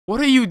What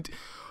are you,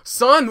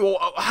 son?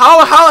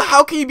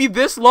 How can you be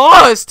this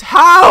lost?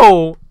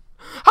 How?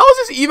 How is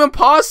this even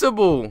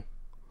possible?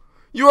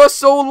 You are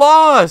so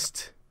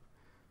lost.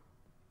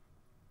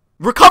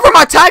 Recover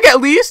my tag at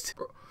least.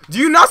 Do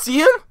you not see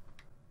him?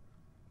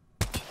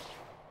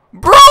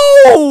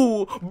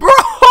 Bro! Bro!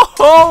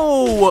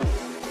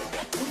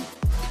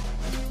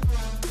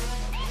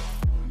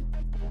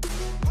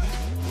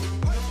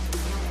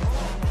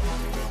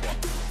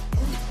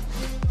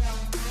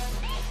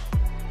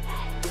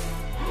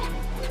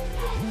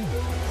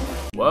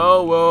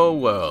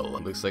 Well.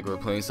 Looks like we're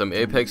playing some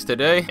Apex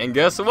today. And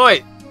guess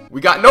what?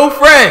 We got no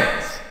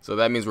friends! So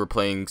that means we're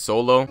playing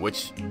solo,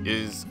 which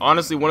is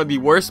honestly one of the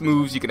worst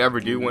moves you can ever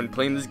do when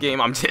playing this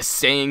game. I'm just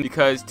saying,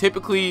 because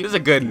typically there's a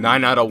good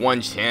 9 out of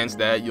 1 chance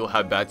that you'll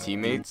have bad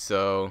teammates.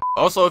 So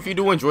also, if you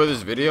do enjoy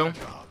this video,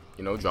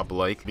 you know, drop a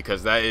like,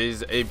 because that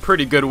is a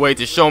pretty good way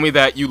to show me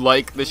that you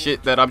like the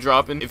shit that I'm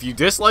dropping. If you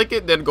dislike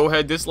it, then go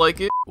ahead,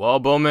 dislike it. Well,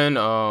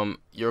 Bowman,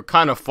 you're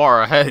kind of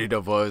far ahead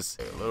of us.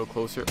 A little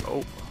closer.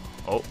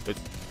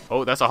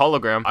 Oh, that's a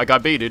hologram. I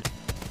got baited.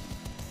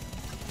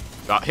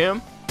 Got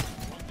him.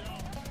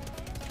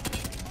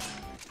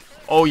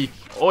 Oh,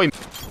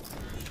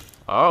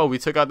 we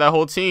took out that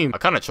whole team. I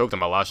kind of choked on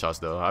my last shots,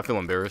 though. I feel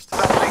embarrassed.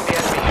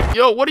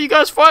 Yo, what are you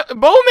guys fighting?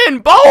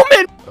 Bowman!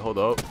 Hold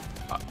up.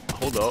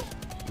 Hold up.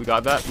 We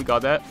got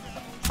that.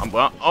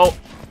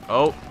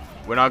 Oh,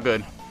 we're not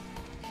good.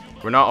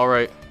 We're not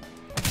alright.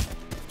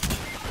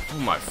 Oh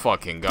my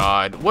fucking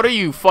god. What are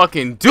you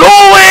fucking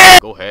doing?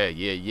 Go ahead.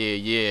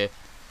 Yeah.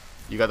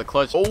 You got the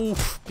clutch. Oh,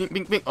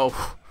 bing.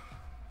 Oh.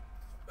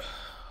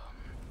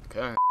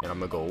 Okay. And I'm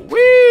gonna go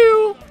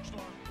wheel.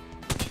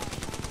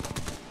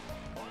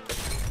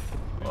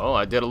 Oh,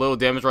 I did a little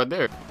damage right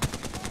there.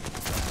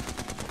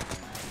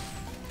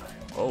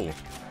 Oh,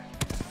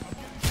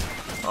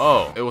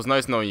 it was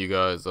nice knowing you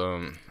guys.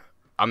 I'm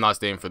not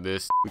staying for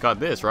this. We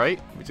got this,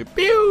 right? We just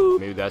pew.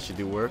 Maybe that should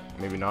do work.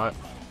 Maybe not.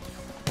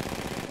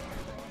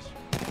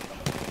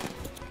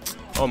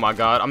 Oh my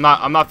god, I'm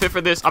not fit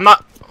for this.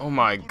 Oh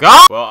my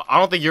god. Well, I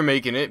don't think you're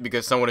making it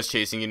because someone is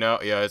chasing you now.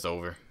 Yeah, it's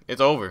over.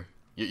 It's over.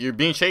 You're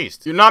being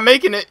chased. You're not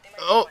making it.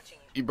 Oh,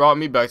 you brought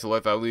me back to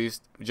life at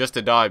least, just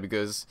to die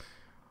because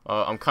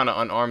I'm kind of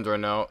unarmed right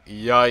now.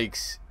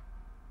 Yikes.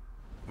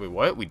 Wait,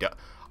 what? We died.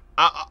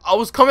 I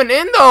was coming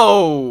in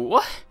though.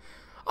 What?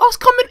 I was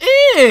coming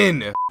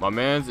in. My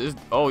man's is.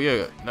 Oh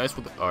yeah, nice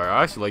with. Alright,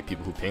 I actually like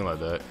people who ping like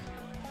that,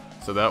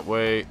 so that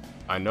way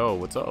I know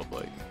what's up.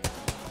 Like,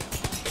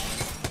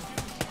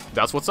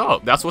 that's what's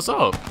up. That's what's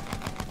up.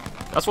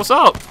 That's what's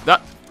up.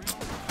 That.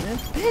 Man,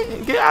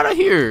 get out of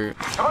here.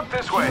 Come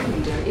this way.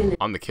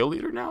 I'm the kill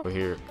leader now. Over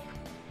here.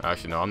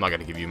 Actually, no. I'm not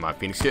gonna give you my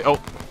Phoenix kit. Oh.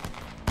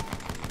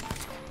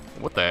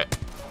 What the?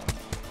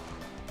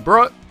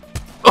 Bruh.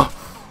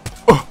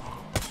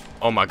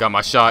 Oh my god,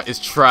 my shot is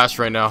trash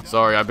right now.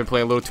 Sorry, I've been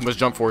playing a little too much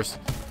Jump Force.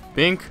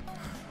 Bink.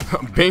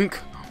 Bink.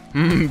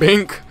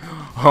 Bink.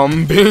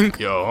 Bink.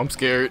 Yo, I'm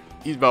scared.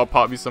 He's about to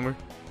pop me somewhere.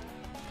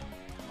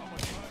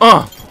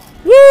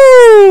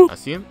 Woo! I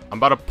see him. I'm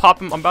about to pop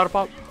him.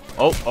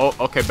 Oh,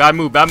 okay. Bad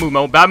move,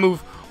 Mo. Bad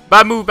move.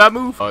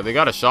 They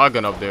got a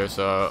shotgun up there,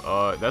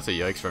 so that's a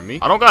yikes for me.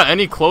 I don't got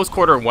any close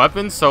quarter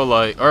weapons, so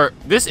like,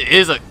 this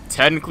is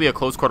technically a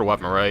close quarter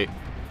weapon, right?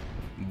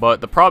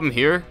 But the problem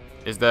here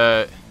is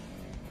that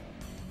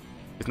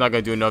it's not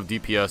gonna do enough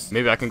DPS.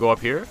 Maybe I can go up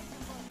here.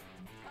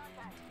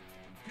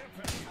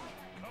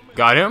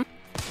 Got him.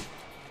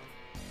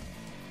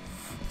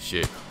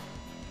 Shit.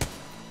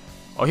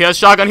 Oh, he has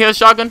shotgun.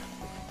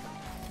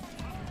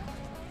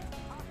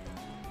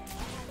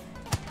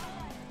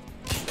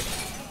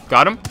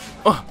 Got him.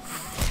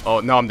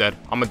 Oh, now I'm dead.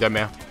 I'm a dead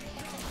man.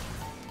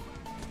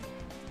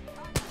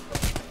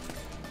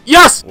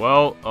 Yes!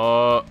 Well,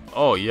 oh,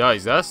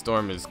 yikes. That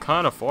storm is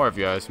kind of far if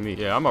you ask me.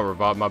 Yeah, I'm gonna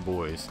revive my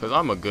boys because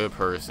I'm a good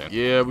person.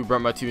 Yeah, we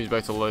brought my teammates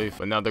back to life,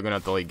 but now they're gonna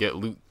have to, like, get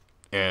loot.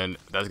 And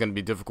that's gonna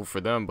be difficult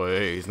for them, but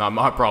hey, it's not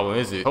my problem,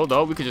 is it? Hold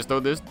on, we could just throw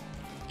this.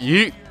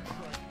 Yeet.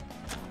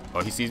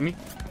 Oh, he sees me?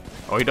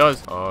 Oh, he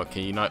does.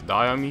 Can you not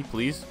die on me,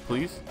 please?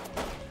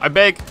 I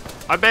beg.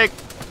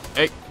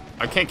 Hey,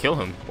 I can't kill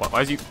him.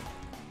 Why is he?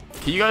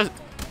 Can you guys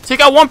take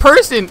out one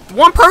person?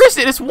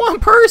 It's one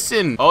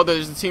person. Oh,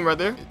 there's a team right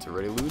there. It's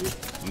already looted.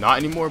 Not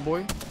anymore,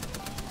 boy.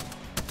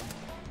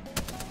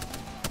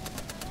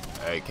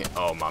 I can't.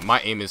 Oh my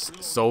aim is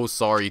so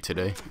sorry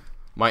today.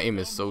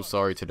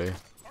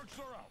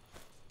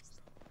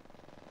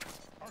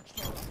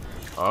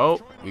 Oh,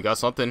 we got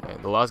something.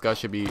 The last guy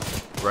should be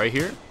right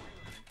here.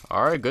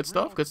 All right, good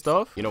stuff.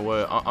 You know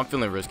what? I'm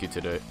feeling risky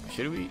today.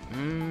 Should we?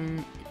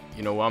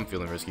 You know what? I'm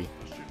feeling risky.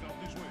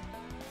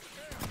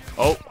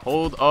 Oh,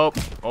 hold up.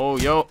 Oh,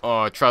 yo.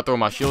 Try to throw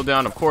my shield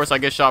down. Of course, I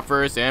get shot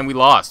first, and we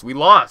lost.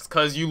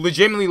 Because you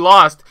legitimately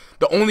lost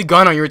the only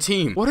gun on your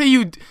team. What are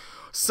you,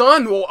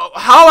 son?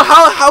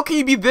 How can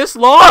you be this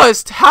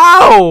lost?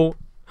 How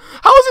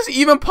is this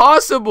even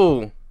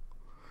possible?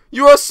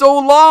 You are so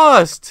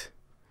lost.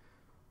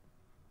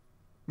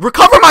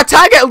 Recover my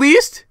tag at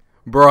least.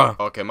 Bruh.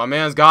 Okay, my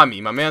man's got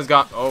me. My man's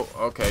got... Oh,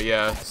 okay,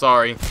 yeah.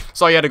 Sorry.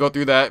 Sorry you had to go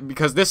through that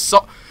because this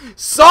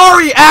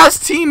sorry-ass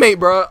teammate,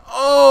 bruh.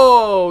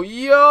 Oh,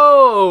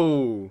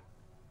 yo.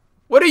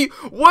 What are you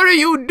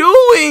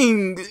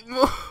doing?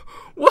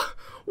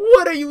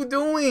 What are you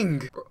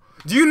doing?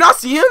 Do you not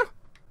see him?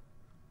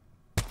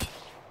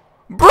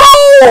 Bro!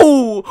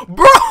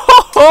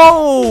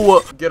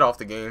 Get off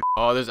the game.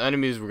 Oh, there's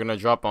enemies we're gonna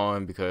drop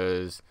on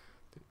because...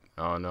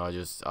 Oh, no,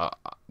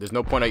 there's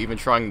no point of even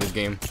trying this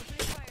game.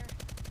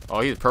 Oh,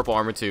 he has purple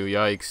armor too.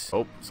 Yikes.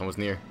 Oh, someone's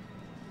near.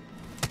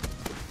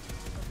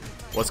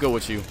 What's good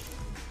with you?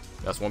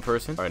 That's one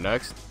person. Alright,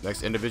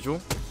 next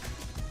individual.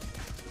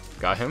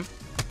 Got him.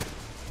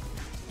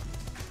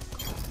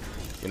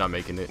 You're not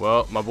making it.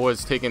 Well, my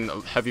boy's taking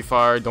heavy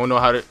fire. Don't know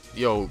how to...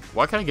 Yo,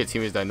 why can't I get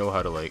teammates that know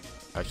how to, like,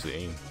 actually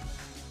aim?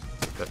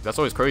 That's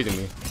always crazy to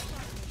me.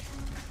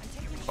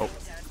 Oh.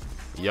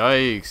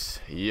 Yikes.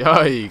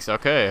 Yikes.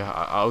 Okay.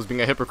 I was being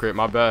a hypocrite.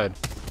 My bad.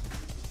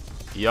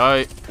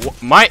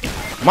 Yikes.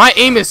 My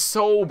aim is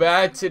so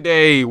bad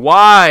today.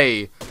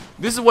 Why?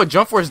 This is what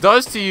Jump Force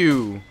does to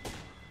you.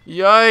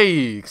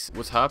 Yikes.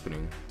 What's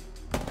happening?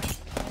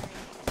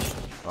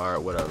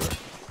 Alright, whatever.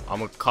 I'm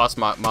gonna cost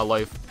my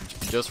life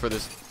just for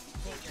this.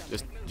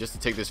 Just to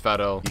take this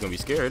fat L. You gonna be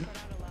scared.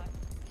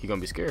 You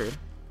gonna be scared.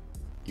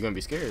 You gonna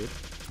be scared.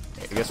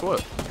 Hey, guess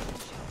what?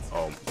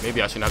 Oh,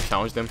 maybe I shouldn't have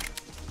challenged them.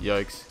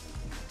 Yikes.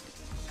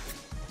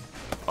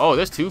 Oh,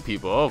 there's two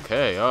people.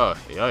 Okay.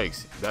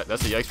 Yikes.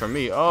 That's a yikes from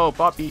me. Oh,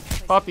 Poppy.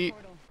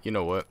 You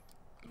know what?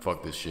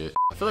 Fuck this shit.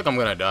 I feel like I'm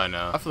gonna die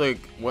now. I feel like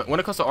when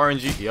it comes to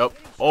RNG, yep.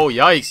 Oh,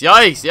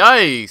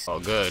 yikes. Oh,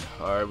 good.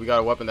 All right, we got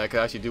a weapon that can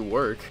actually do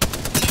work.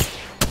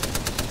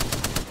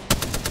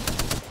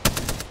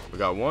 We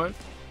got one.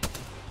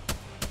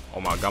 Oh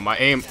my god, my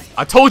aim.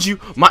 I told you,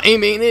 my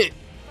aim ain't it.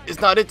 It's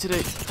not it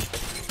today.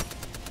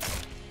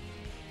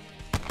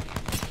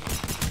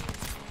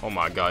 Oh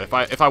my god,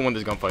 if I win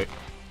this gunfight.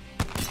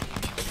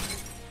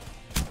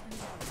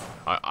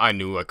 I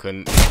knew I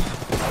couldn't.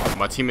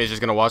 My teammate's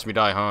just gonna watch me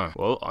die, huh?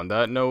 Well, on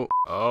that note,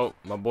 oh,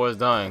 my boy's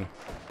dying.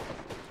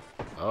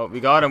 Oh, we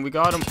got him.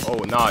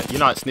 Oh, nah, you're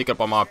not sneaking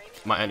up on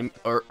my enemy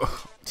or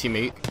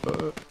teammate.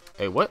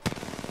 Hey, what?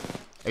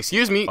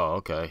 Excuse me. Oh,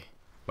 okay.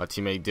 My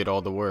teammate did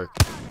all the work.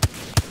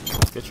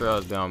 Get your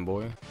ass down,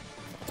 boy.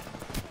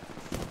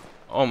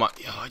 Oh my,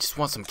 yo, I just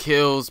want some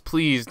kills,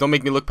 please. Don't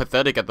make me look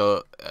pathetic at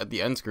the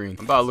end screen.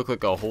 I'm about to look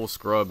like a whole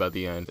scrub at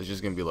the end. It's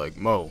just gonna be like,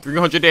 Mo,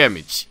 300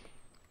 damage.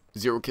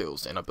 0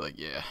 kills, and I'll be like,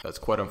 yeah, that's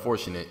quite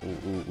unfortunate.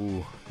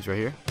 Ooh, he's right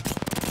here.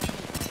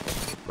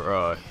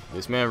 Bruh,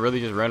 this man really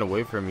just ran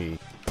away from me.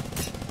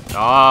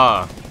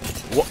 Ah,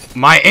 what?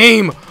 My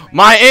aim!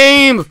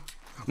 Uh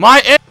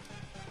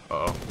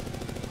oh.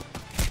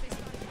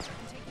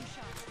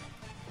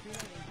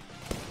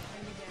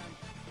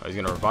 Oh, he's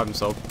gonna revive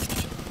himself.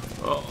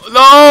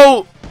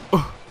 Oh,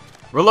 no!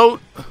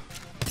 Reload.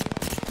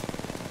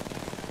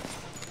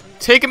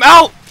 Take him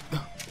out!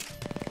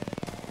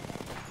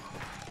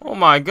 Oh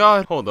my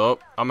god. Hold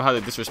up. I'm gonna have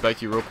to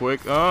disrespect you real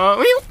quick.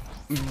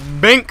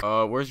 Bink.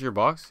 Where's your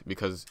box?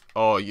 Because,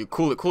 oh, you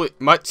cool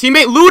it. My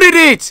teammate looted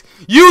it!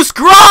 You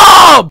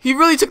scrub! He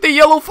really took the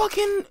yellow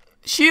fucking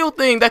shield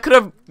thing that could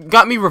have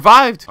got me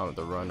revived. I'm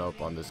gonna run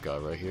up on this guy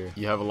right here.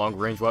 You have a long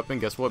range weapon?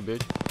 Guess what,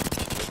 bitch?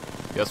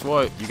 Guess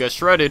what? You get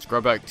shredded.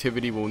 Scrub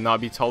activity will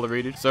not be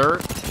tolerated, sir.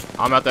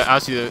 I'm about to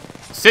ask you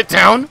to sit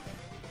down.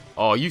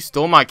 Oh, you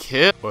stole my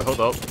kit? Wait, hold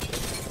up.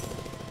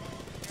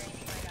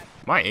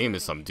 My aim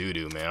is some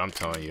doo-doo, man. I'm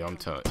telling you.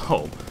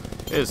 Oh,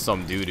 it is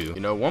some doo-doo.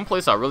 You know, one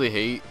place I really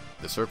hate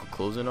the circle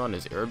closing on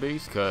is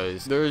airbase,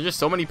 because there are just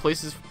so many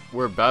places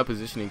where bad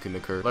positioning can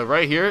occur. Like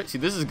right here, see,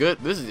 this is good.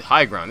 This is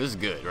high ground. This is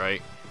good, right?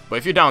 But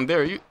if you're down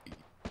there, you're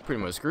pretty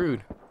much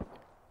screwed.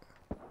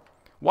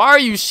 Why are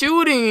you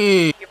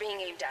shooting? You're being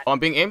aimed at. Oh, I'm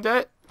being aimed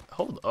at?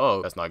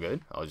 Oh, that's not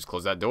good. I'll just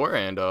close that door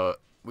and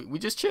we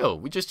just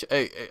chill.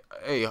 Hey,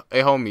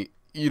 homie,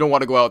 you don't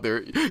want to go out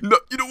there. No,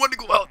 you don't want to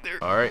go out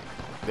there. All right,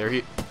 there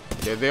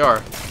they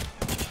are.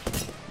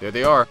 There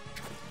they are.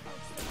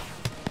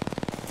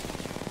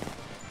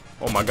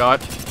 Oh my god.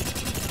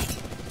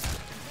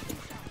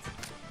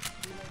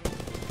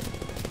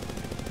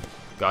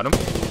 Got him.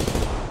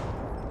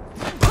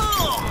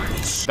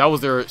 That was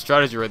their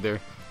strategy right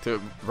there,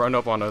 to run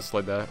up on us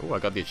like that. Oh, I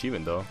got the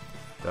achievement though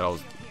that I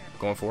was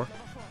going for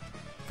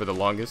the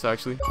longest,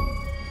 actually.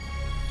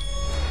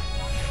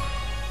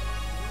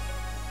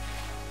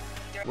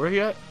 Where he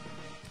at?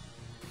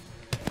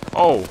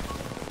 Oh,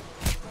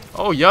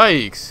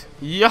 yikes.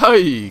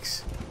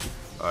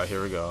 Alright,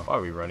 here we go. Why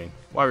are we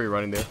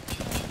running there?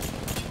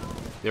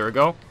 There we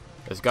go.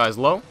 This guy's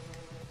low.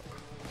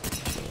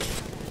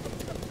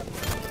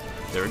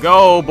 There we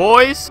go,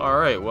 boys.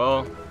 Alright,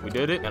 well, we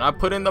did it, and I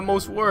put in the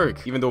most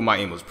work, even though my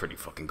aim was pretty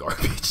fucking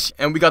garbage.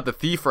 And we got the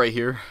thief right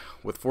here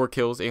with 4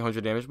 kills,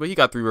 800 damage, but he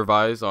got 3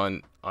 revives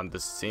on the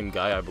same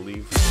guy, I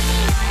believe.